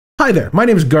Hi there, my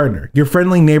name is Gardiner, your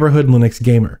friendly neighborhood Linux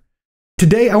gamer.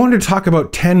 Today I wanted to talk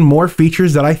about 10 more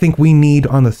features that I think we need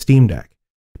on the Steam Deck.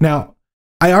 Now,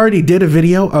 I already did a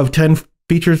video of 10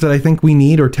 features that I think we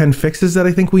need, or 10 fixes that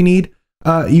I think we need.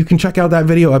 You can check out that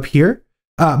video up here.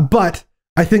 But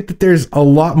I think that there's a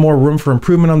lot more room for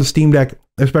improvement on the Steam Deck,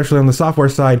 especially on the software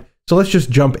side. So let's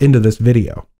just jump into this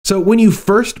video. So when you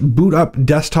first boot up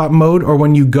desktop mode, or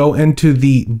when you go into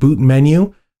the boot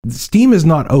menu, Steam is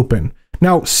not open.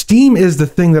 Now, Steam is the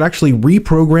thing that actually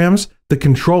reprograms the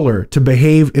controller to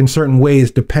behave in certain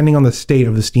ways depending on the state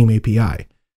of the Steam API.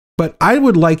 But I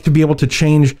would like to be able to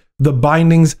change the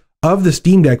bindings of the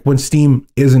Steam Deck when Steam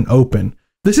isn't open.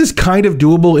 This is kind of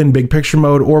doable in big picture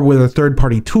mode or with a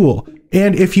third-party tool.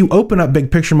 And if you open up big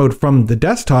picture mode from the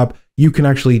desktop, you can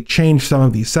actually change some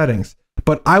of these settings.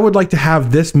 But I would like to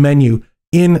have this menu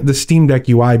in the Steam Deck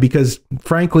UI because,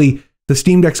 frankly, the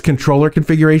Steam Deck's controller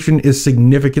configuration is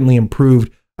significantly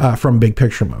improved from big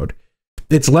picture mode.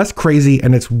 It's less crazy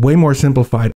and it's way more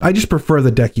simplified. I just prefer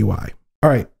the Deck UI. All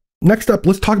right, next up,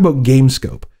 let's talk about game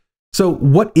scope. So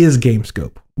what is game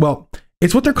scope? Well,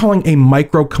 it's what they're calling a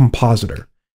microcompositor.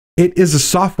 It is a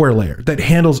software layer that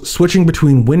handles switching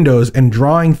between windows and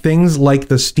drawing things like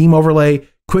the Steam overlay,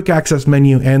 quick access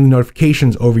menu, and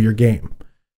notifications over your game.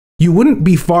 You wouldn't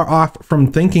be far off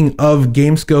from thinking of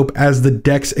GameScope as the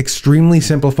deck's extremely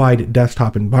simplified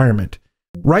desktop environment.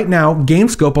 Right now,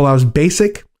 GameScope allows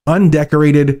basic,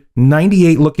 undecorated,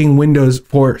 98-looking windows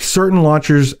for certain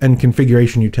launchers and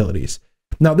configuration utilities.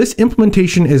 Now, this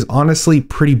implementation is honestly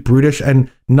pretty brutish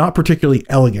and not particularly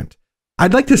elegant.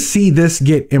 I'd like to see this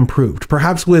get improved,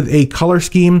 perhaps with a color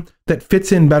scheme that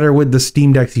fits in better with the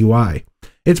Steam Deck's UI.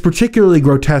 It's particularly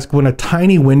grotesque when a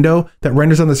tiny window that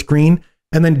renders on the screen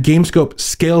and then GameScope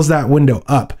scales that window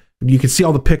up. You can see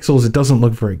all the pixels. It doesn't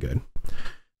look very good.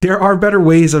 There are better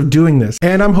ways of doing this,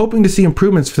 and I'm hoping to see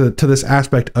improvements to this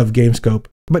aspect of GameScope.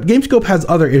 But GameScope has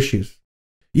other issues.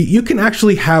 You can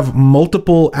actually have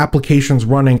multiple applications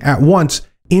running at once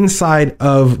inside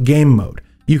of game mode.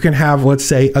 You can have, let's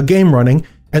say, a game running,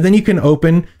 and then you can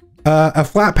open a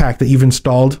Flatpak that you've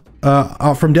installed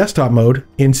from desktop mode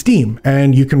in Steam,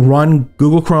 and you can run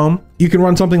Google Chrome, you can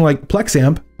run something like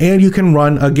PlexAmp, and you can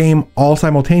run a game all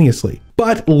simultaneously.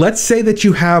 But let's say that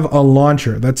you have a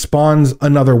launcher that spawns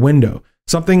another window,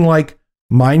 something like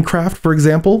Minecraft, for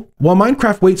example. While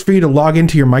Minecraft waits for you to log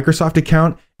into your Microsoft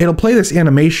account, it'll play this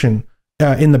animation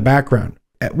in the background.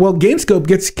 Well, GameScope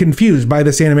gets confused by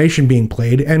this animation being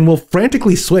played and will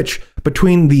frantically switch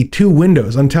between the two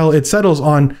windows until it settles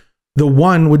on the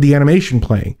one with the animation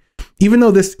playing. Even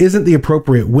though this isn't the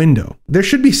appropriate window, there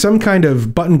should be some kind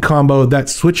of button combo that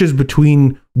switches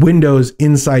between windows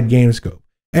inside GameScope.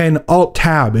 An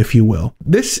Alt-Tab, if you will.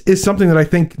 This is something that I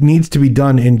think needs to be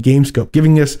done in GameScope,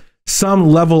 giving us some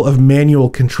level of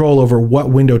manual control over what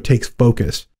window takes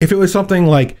focus. If it was something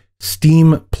like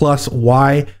Steam plus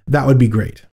Y, that would be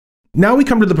great. Now we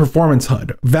come to the Performance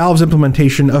HUD, Valve's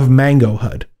implementation of Mango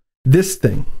HUD. This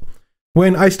thing.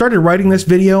 When I started writing this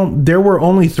video, there were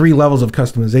only 3 levels of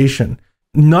customization.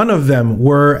 None of them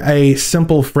were a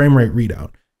simple frame rate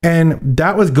readout. And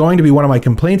that was going to be one of my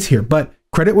complaints here, but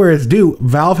credit where it's due,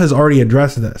 Valve has already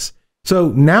addressed this. So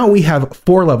now we have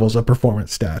 4 levels of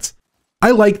performance stats.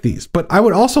 I like these, but I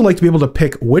would also like to be able to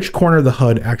pick which corner the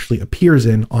HUD actually appears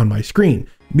in on my screen,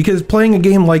 because playing a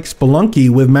game like Spelunky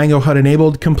with Mango HUD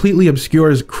enabled completely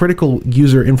obscures critical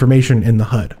user information in the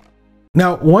HUD.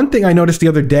 Now, one thing I noticed the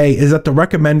other day is that the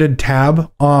recommended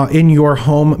tab in your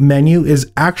home menu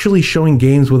is actually showing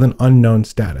games with an unknown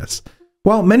status.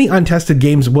 While many untested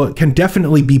games can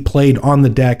definitely be played on the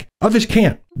deck, others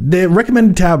can't. The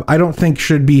recommended tab I don't think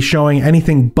should be showing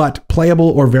anything but playable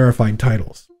or verified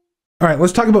titles. All right,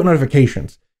 let's talk about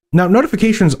notifications. Now,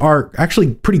 notifications are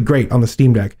actually pretty great on the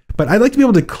Steam Deck, but I'd like to be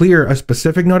able to clear a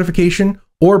specific notification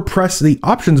or press the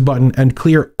options button and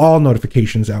clear all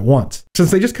notifications at once,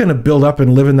 since they just kind of build up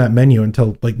and live in that menu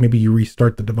until like maybe you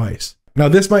restart the device. Now,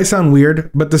 this might sound weird,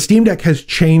 but the Steam Deck has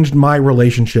changed my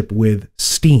relationship with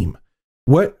Steam.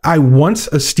 What I once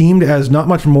esteemed as not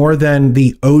much more than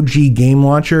the OG game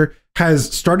launcher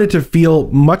has started to feel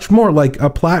much more like a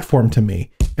platform to me.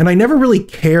 And I never really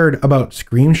cared about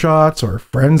screenshots or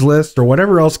friends lists or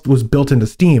whatever else was built into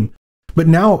Steam. But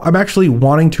now I'm actually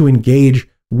wanting to engage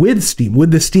with Steam,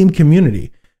 with the Steam community.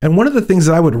 And one of the things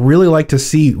that I would really like to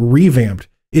see revamped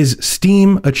is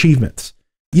Steam achievements.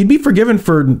 You'd be forgiven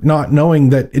for not knowing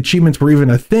that achievements were even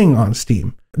a thing on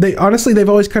Steam. Honestly, they've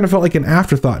always kind of felt like an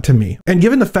afterthought to me. And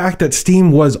given the fact that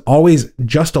Steam was always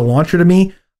just a launcher to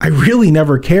me, I really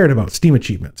never cared about Steam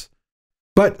achievements.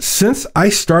 But since I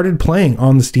started playing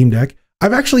on the Steam Deck,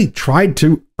 I've actually tried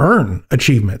to earn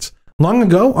achievements. Long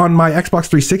ago on my Xbox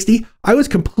 360, I was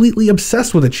completely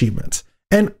obsessed with achievements,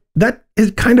 and that is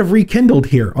kind of rekindled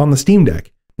here on the Steam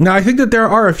Deck. Now, I think that there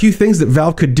are a few things that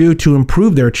Valve could do to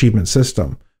improve their achievement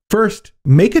system. First,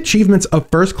 make achievements a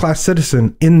first-class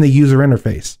citizen in the user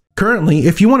interface. Currently,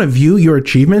 if you want to view your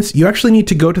achievements, you actually need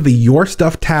to go to the Your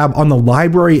Stuff tab on the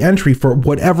library entry for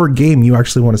whatever game you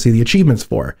actually want to see the achievements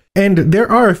for. And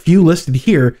there are a few listed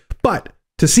here, but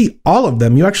to see all of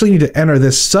them, you actually need to enter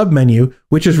this submenu,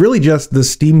 which is really just the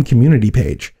Steam community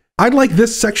page. I'd like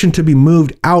this section to be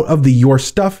moved out of the Your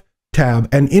Stuff tab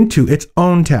and into its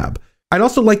own tab. I'd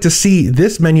also like to see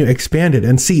this menu expanded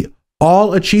and see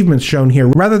all achievements shown here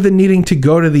rather than needing to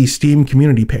go to the Steam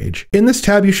community page. In this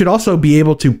tab, you should also be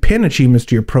able to pin achievements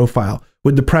to your profile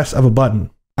with the press of a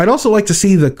button. I'd also like to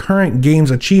see the current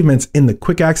game's achievements in the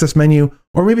quick access menu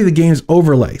or maybe the game's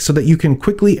overlay so that you can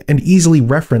quickly and easily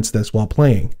reference this while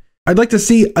playing. I'd like to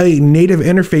see a native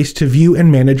interface to view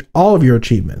and manage all of your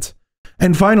achievements.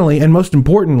 And finally, and most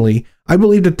importantly, I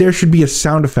believe that there should be a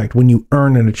sound effect when you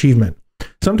earn an achievement.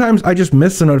 Sometimes I just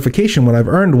miss the notification when I've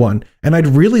earned one, and I'd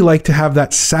really like to have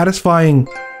that satisfying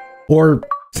or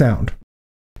sound.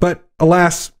 But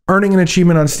alas, earning an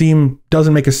achievement on Steam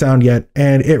doesn't make a sound yet,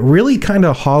 and it really kind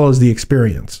of hollows the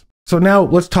experience. So now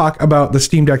let's talk about the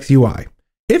Steam Deck's UI.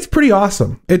 It's pretty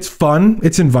awesome. It's fun,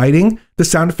 it's inviting. The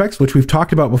sound effects, which we've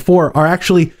talked about before, are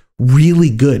actually really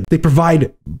good. They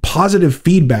provide positive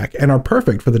feedback and are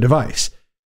perfect for the device.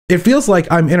 It feels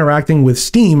like I'm interacting with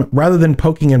Steam rather than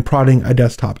poking and prodding a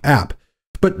desktop app.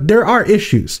 But there are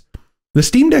issues. The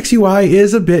Steam Deck's UI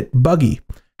is a bit buggy.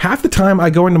 Half the time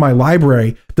I go into my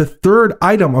library, the third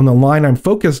item on the line I'm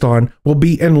focused on will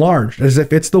be enlarged as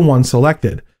if it's the one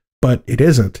selected, but it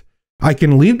isn't. I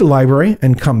can leave the library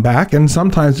and come back, and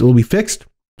sometimes it will be fixed,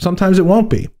 sometimes it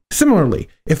won't be. Similarly,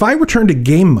 if I return to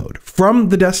game mode from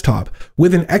the desktop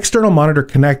with an external monitor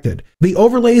connected, the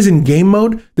overlays in game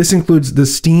mode, this includes the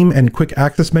Steam and quick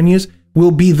access menus,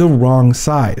 will be the wrong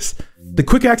size. The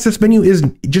quick access menu is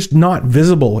just not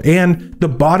visible, and the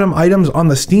bottom items on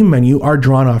the Steam menu are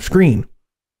drawn off screen.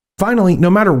 Finally, no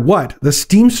matter what, the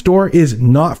Steam store is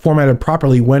not formatted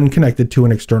properly when connected to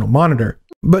an external monitor.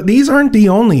 But these aren't the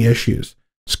only issues.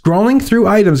 Scrolling through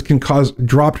items can cause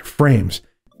dropped frames.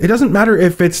 It doesn't matter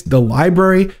if it's the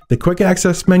library, the quick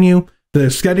access menu, the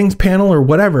settings panel, or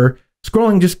whatever,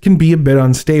 scrolling just can be a bit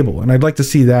unstable, and I'd like to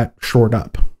see that shored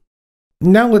up.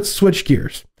 Now let's switch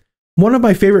gears. One of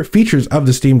my favorite features of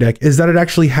the Steam Deck is that it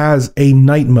actually has a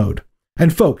night mode.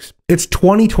 And folks, it's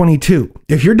 2022.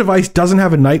 If your device doesn't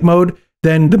have a night mode,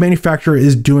 then the manufacturer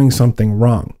is doing something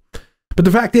wrong. But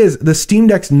the fact is, the Steam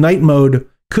Deck's night mode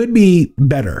could be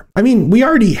better. I mean, we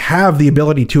already have the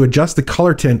ability to adjust the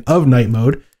color tint of night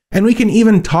mode, and we can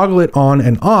even toggle it on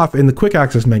and off in the quick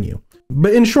access menu.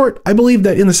 But in short, I believe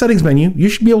that in the settings menu, you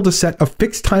should be able to set a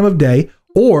fixed time of day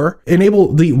or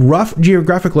enable the rough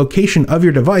geographic location of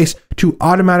your device to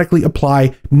automatically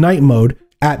apply night mode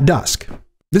at dusk.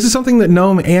 This is something that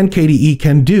GNOME and KDE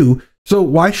can do, so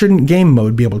why shouldn't game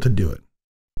mode be able to do it?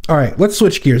 All right, let's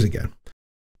switch gears again.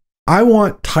 I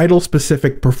want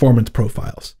title-specific performance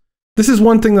profiles. This is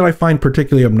one thing that I find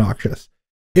particularly obnoxious.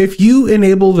 If you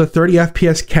enable the 30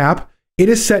 FPS cap, it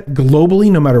is set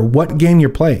globally no matter what game you're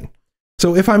playing.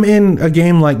 So if I'm in a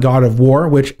game like God of War,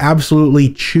 which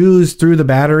absolutely chews through the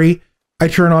battery, I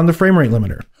turn on the frame rate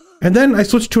limiter. And then I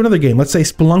switch to another game, let's say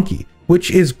Spelunky,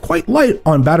 which is quite light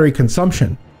on battery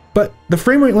consumption. But the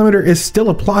frame rate limiter is still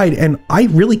applied, and I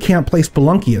really can't play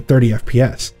Spelunky at 30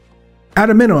 FPS. At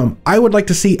a minimum, I would like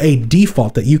to see a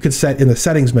default that you could set in the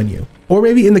settings menu, or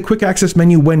maybe in the quick access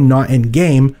menu when not in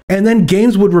game, and then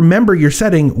games would remember your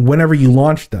setting whenever you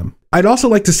launch them. I'd also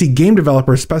like to see game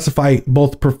developers specify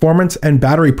both performance and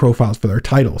battery profiles for their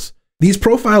titles. These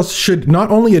profiles should not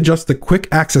only adjust the quick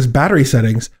access battery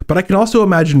settings, but I can also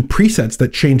imagine presets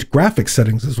that change graphics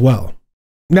settings as well.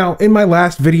 Now, in my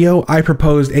last video, I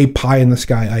proposed a pie in the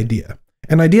sky idea.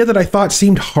 An idea that I thought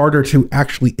seemed harder to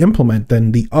actually implement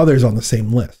than the others on the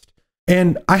same list.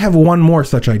 And I have one more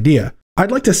such idea.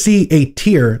 I'd like to see a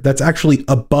tier that's actually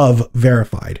above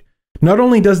verified. Not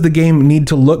only does the game need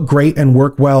to look great and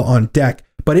work well on deck,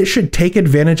 but it should take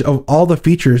advantage of all the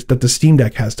features that the Steam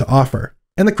Deck has to offer.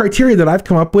 And the criteria that I've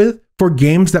come up with for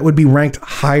games that would be ranked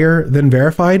higher than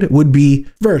verified would be,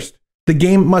 first, the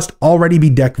game must already be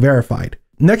deck verified.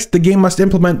 Next, the game must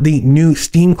implement the new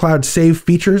Steam Cloud Save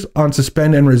features on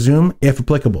suspend and resume if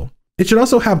applicable. It should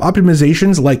also have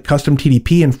optimizations like custom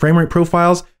TDP and frame rate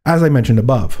profiles, as I mentioned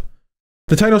above.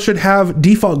 The title should have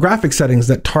default graphics settings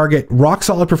that target rock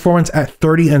solid performance at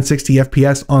 30 and 60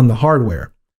 FPS on the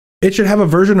hardware. It should have a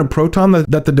version of Proton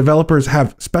that the developers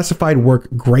have specified work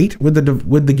great with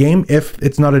the game if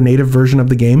it's not a native version of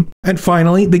the game. And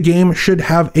finally, the game should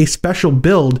have a special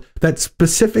build that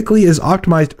specifically is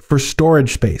optimized for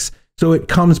storage space. So it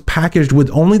comes packaged with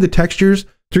only the textures,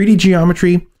 3D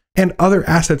geometry, and other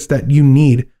assets that you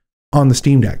need on the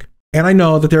Steam Deck. And I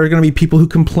know that there are going to be people who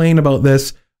complain about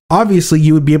this. Obviously,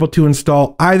 you would be able to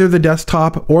install either the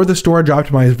desktop or the storage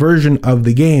optimized version of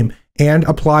the game and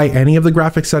apply any of the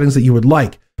graphic settings that you would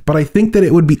like. But I think that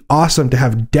it would be awesome to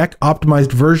have deck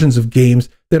optimized versions of games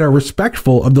that are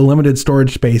respectful of the limited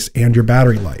storage space and your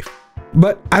battery life.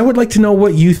 But I would like to know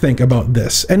what you think about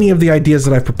this, any of the ideas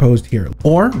that I've proposed here.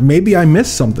 Or maybe I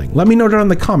missed something. Let me know down in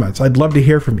the comments. I'd love to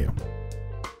hear from you.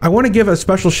 I want to give a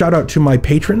special shout out to my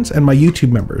patrons and my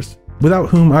YouTube members, without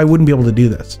whom I wouldn't be able to do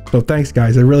this. So thanks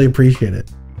guys, I really appreciate it.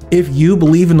 If you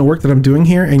believe in the work that I'm doing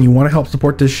here and you want to help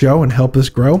support this show and help this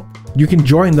grow, you can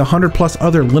join the 100+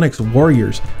 other Linux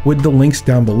warriors with the links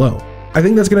down below. I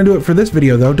think that's going to do it for this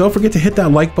video though. Don't forget to hit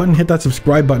that like button, hit that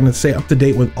subscribe button, and stay up to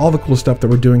date with all the cool stuff that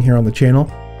we're doing here on the channel,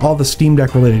 all the Steam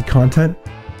Deck related content,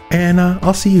 and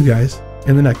I'll see you guys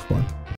in the next one.